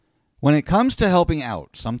When it comes to helping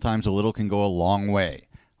out, sometimes a little can go a long way,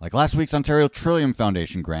 like last week's Ontario Trillium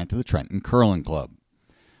Foundation grant to the Trenton Curling Club.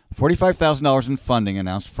 $45,000 in funding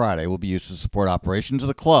announced Friday will be used to support operations of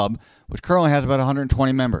the club, which currently has about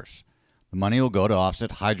 120 members. The money will go to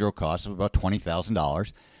offset hydro costs of about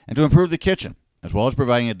 $20,000 and to improve the kitchen, as well as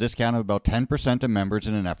providing a discount of about 10% to members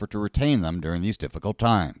in an effort to retain them during these difficult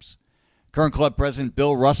times. Current club president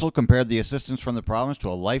Bill Russell compared the assistance from the province to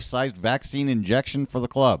a life-sized vaccine injection for the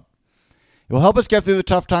club. It will help us get through the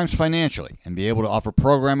tough times financially and be able to offer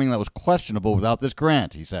programming that was questionable without this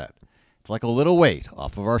grant, he said. It's like a little weight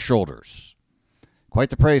off of our shoulders. Quite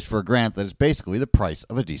the praise for a grant that is basically the price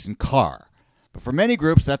of a decent car. But for many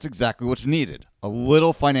groups, that's exactly what's needed, a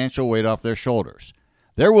little financial weight off their shoulders.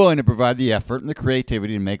 They're willing to provide the effort and the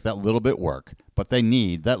creativity to make that little bit work, but they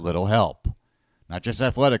need that little help. Not just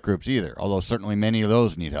athletic groups either, although certainly many of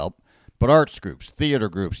those need help, but arts groups, theater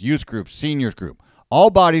groups, youth groups, seniors group, all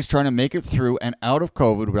bodies trying to make it through and out of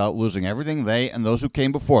COVID without losing everything they and those who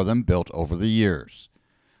came before them built over the years.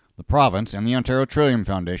 The province and the Ontario Trillium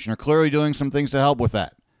Foundation are clearly doing some things to help with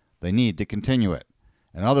that. They need to continue it.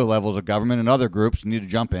 And other levels of government and other groups need to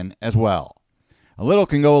jump in as well. A little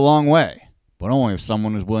can go a long way, but only if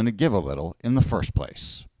someone is willing to give a little in the first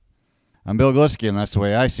place. I'm Bill Glisky, and that's the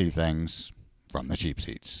way I see things from the cheap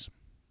seats.